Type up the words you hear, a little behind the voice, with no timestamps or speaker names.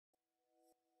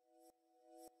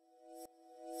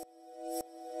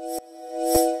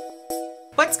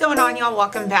What's going on, y'all?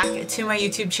 Welcome back to my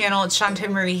YouTube channel. It's Seanta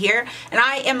Marie here, and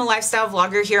I am a lifestyle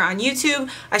vlogger here on YouTube.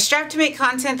 I strive to make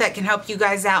content that can help you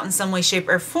guys out in some way, shape,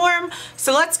 or form.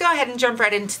 So let's go ahead and jump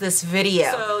right into this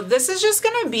video. So this is just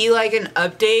gonna be like an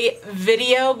update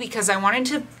video because I wanted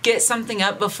to get something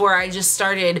up before I just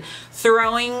started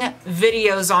throwing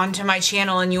videos onto my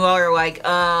channel, and you all are like,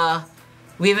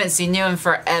 we haven't seen you in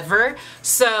forever.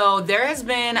 So there has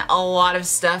been a lot of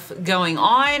stuff going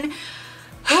on.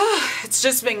 It's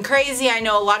just been crazy. I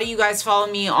know a lot of you guys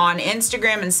follow me on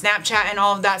Instagram and Snapchat and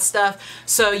all of that stuff,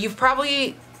 so you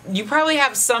probably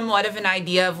have somewhat of an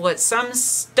idea of what some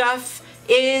stuff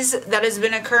is that has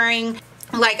been occurring.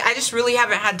 Like, I just really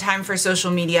haven't had time for social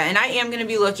media, and I am going to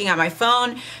be looking at my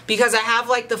phone because I have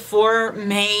like the 4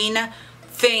 main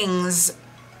things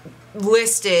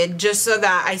listed just so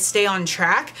that I stay on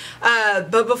track.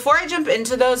 But before I jump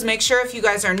into those, make sure if you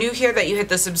guys are new here that you hit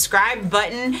the subscribe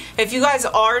button. If you guys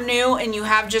are new and you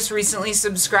have just recently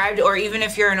subscribed, or even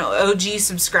if you're an OG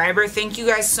subscriber, thank you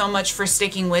guys so much for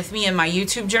sticking with me in my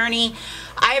YouTube journey.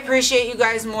 I appreciate you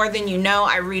guys more than you know.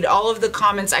 I read all of the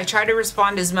comments. I try to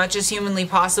respond as much as humanly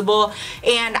possible,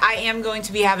 and I am going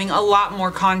to be having a lot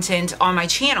more content on my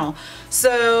channel.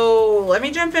 So let me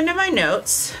jump into my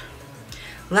notes.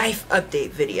 Life update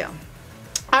video.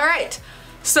 All right,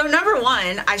 so number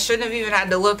 1, I shouldn't have even had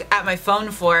to look at my phone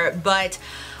for it, but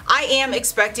I am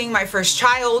expecting my first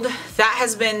child. That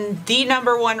has been the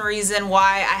number 1 reason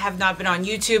why I have not been on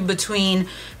YouTube, between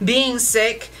being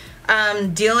sick,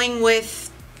 dealing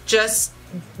with just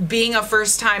being a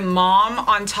first-time mom,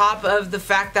 on top of the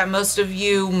fact that most of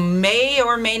you may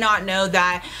or may not know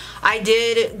that I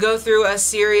did go through a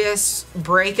serious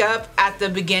breakup at the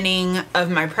beginning of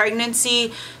my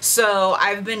pregnancy. So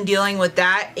I've been dealing with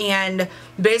that, and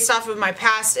based off of my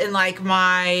past and like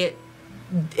my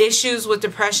issues with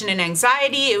depression and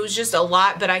anxiety, it was just a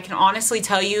lot. But I can honestly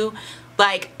tell you,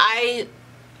 like, I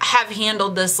have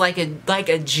handled this like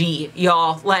a G,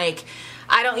 y'all. Like,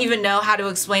 I don't even know how to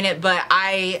explain it, but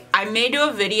I may do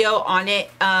a video on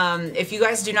it. If you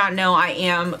guys do not know, I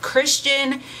am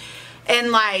Christian,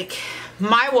 and like,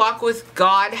 my walk with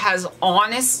God has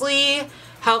honestly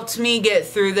helped me get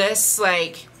through this.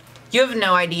 Like, you have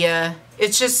no idea.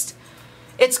 It's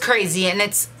crazy,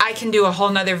 and I can do a whole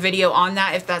nother video on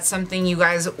that if that's something you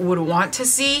guys would want to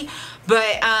see.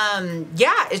 But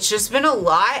yeah, it's just been a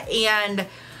lot, and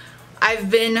I've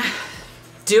been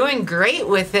doing great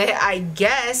with it, I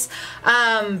guess.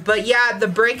 But yeah, the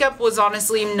breakup was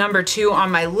honestly number 2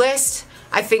 on my list.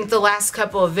 I think the last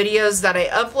couple of videos that I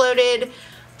uploaded,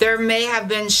 there may have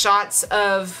been shots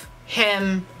of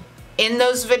him in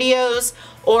those videos,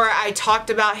 or I talked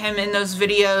about him in those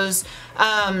videos.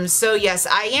 So yes,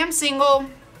 I am single,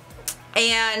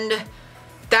 and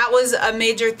that was a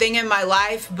major thing in my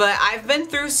life, but I've been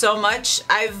through so much.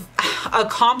 I've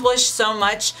accomplished so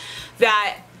much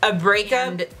that a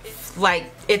breakup,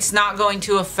 like, it's not going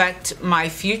to affect my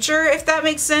future, if that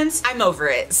makes sense. I'm over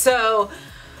it. So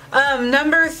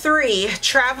number 3,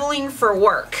 traveling for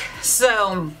work.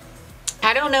 So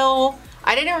I don't know,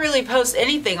 I didn't really post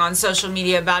anything on social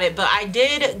media about it, but I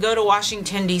did go to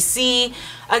Washington, D.C.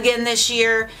 again this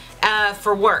year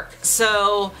for work.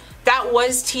 So that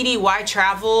was TDY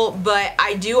travel, but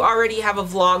I do already have a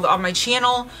vlog on my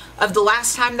channel of the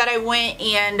last time that I went,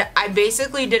 and I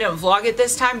basically didn't vlog it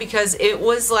this time because it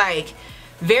was like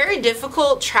very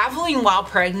difficult. Traveling while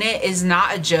pregnant is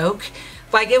not a joke.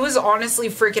 Like, it was honestly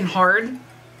freaking hard,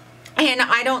 and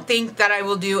I don't think that I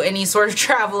will do any sort of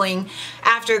traveling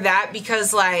after that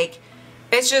because, like,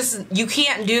 it's just, you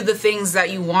can't do the things that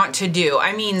you want to do.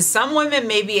 I mean, some women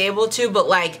may be able to, but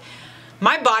like,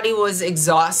 my body was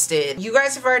exhausted. You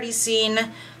guys have already seen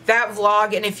that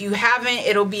vlog, and if you haven't,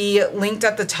 it'll be linked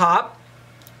at the top,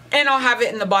 and I'll have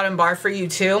it in the bottom bar for you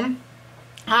too.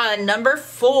 Number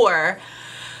 4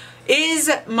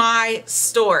 is my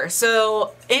store.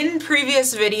 So in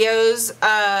previous videos,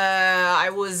 I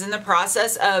was in the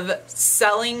process of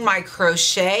selling my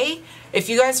crochet. If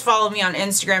you guys follow me on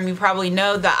Instagram, you probably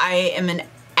know that I am an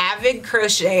avid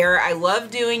crocheter. I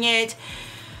love doing it.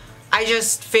 I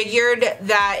just figured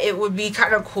that it would be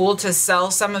kind of cool to sell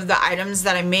some of the items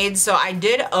that I made. So I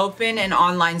did open an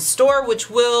online store, which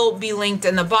will be linked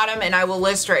in the bottom, and I will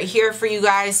list right here for you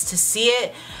guys to see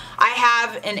it. I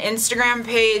have an Instagram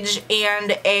page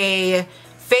and a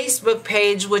Facebook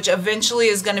page, which eventually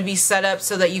is going to be set up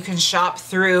so that you can shop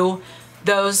through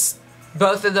both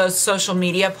of those social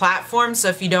media platforms. So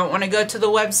if you don't want to go to the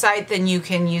website, then you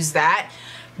can use that.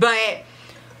 But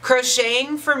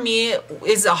crocheting for me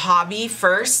is a hobby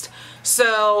first.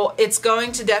 So it's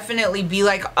going to definitely be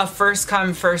like a first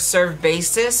come, first serve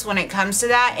basis when it comes to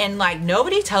that. And like,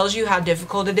 nobody tells you how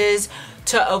difficult it is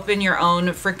to open your own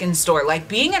freaking store. Like,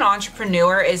 being an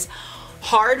entrepreneur is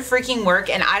hard freaking work,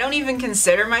 and I don't even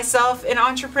consider myself an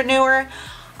entrepreneur.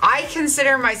 I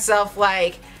consider myself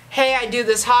like, hey, I do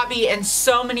this hobby, and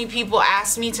so many people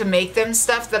ask me to make them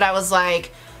stuff that I was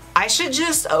like, I should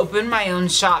just open my own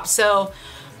shop. So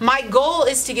my goal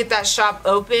is to get that shop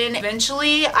open.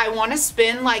 Eventually, I want to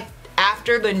spend, like,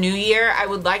 after the new year, I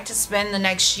would like to spend the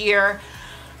next year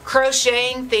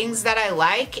crocheting things that I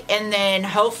like, and then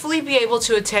hopefully be able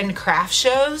to attend craft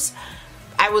shows.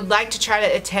 I would like to try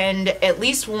to attend at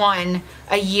least one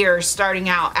a year starting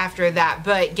out after that.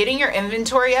 But getting your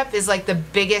inventory up is like the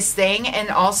biggest thing. And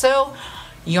also,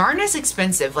 yarn is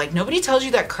expensive. Like, nobody tells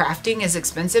you that crafting is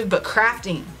expensive, but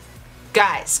crafting,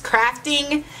 guys,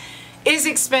 crafting is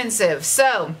expensive.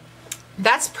 So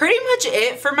that's pretty much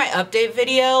it for my update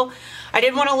video. I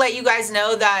did want to let you guys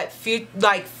know that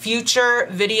future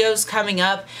videos coming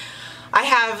up, I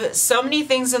have so many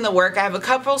things in the work. I have a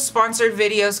couple sponsored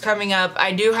videos coming up.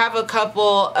 I do have a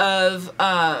couple of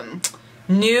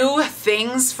new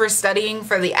things for studying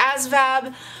for the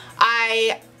ASVAB.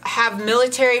 I have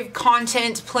military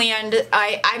content planned.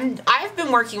 I've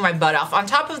been working my butt off. On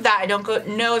top of that, I don't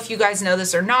know if you guys know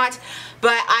this or not,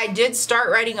 but I did start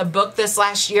writing a book this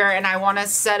last year, and I want to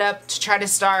set up to try to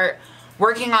start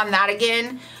working on that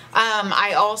again.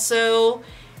 I also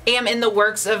am in the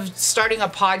works of starting a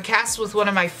podcast with one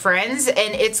of my friends,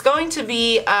 and it's going to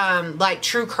be like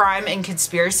true crime and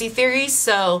conspiracy theories.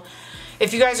 So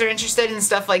if you guys are interested in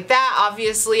stuff like that,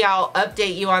 obviously I'll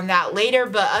update you on that later.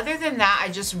 But other than that,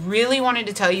 I just really wanted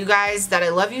to tell you guys that I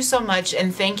love you so much,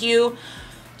 and thank you,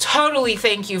 totally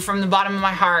thank you from the bottom of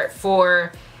my heart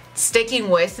for sticking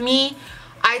with me.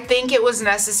 I think it was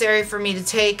necessary for me to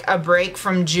take a break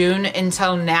from June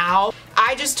until now.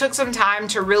 I just took some time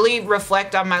to really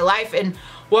reflect on my life and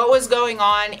what was going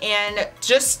on, and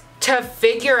just to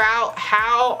figure out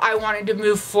how I wanted to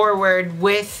move forward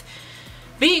with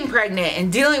being pregnant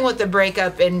and dealing with the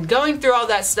breakup and going through all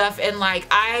that stuff. And like,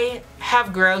 I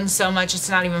have grown so much, it's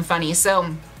not even funny.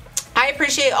 So I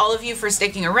appreciate all of you for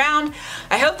sticking around.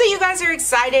 I hope that you guys are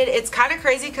excited. It's kind of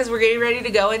crazy because we're getting ready to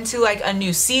go into like a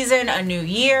new season, a new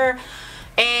year,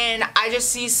 and I just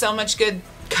see so much good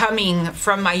coming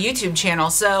from my YouTube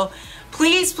channel. So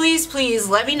please, please, please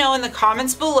let me know in the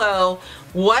comments below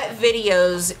what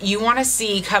videos you want to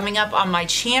see coming up on my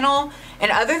channel.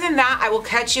 And other than that, I will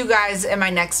catch you guys in my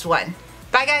next one.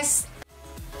 Bye, guys.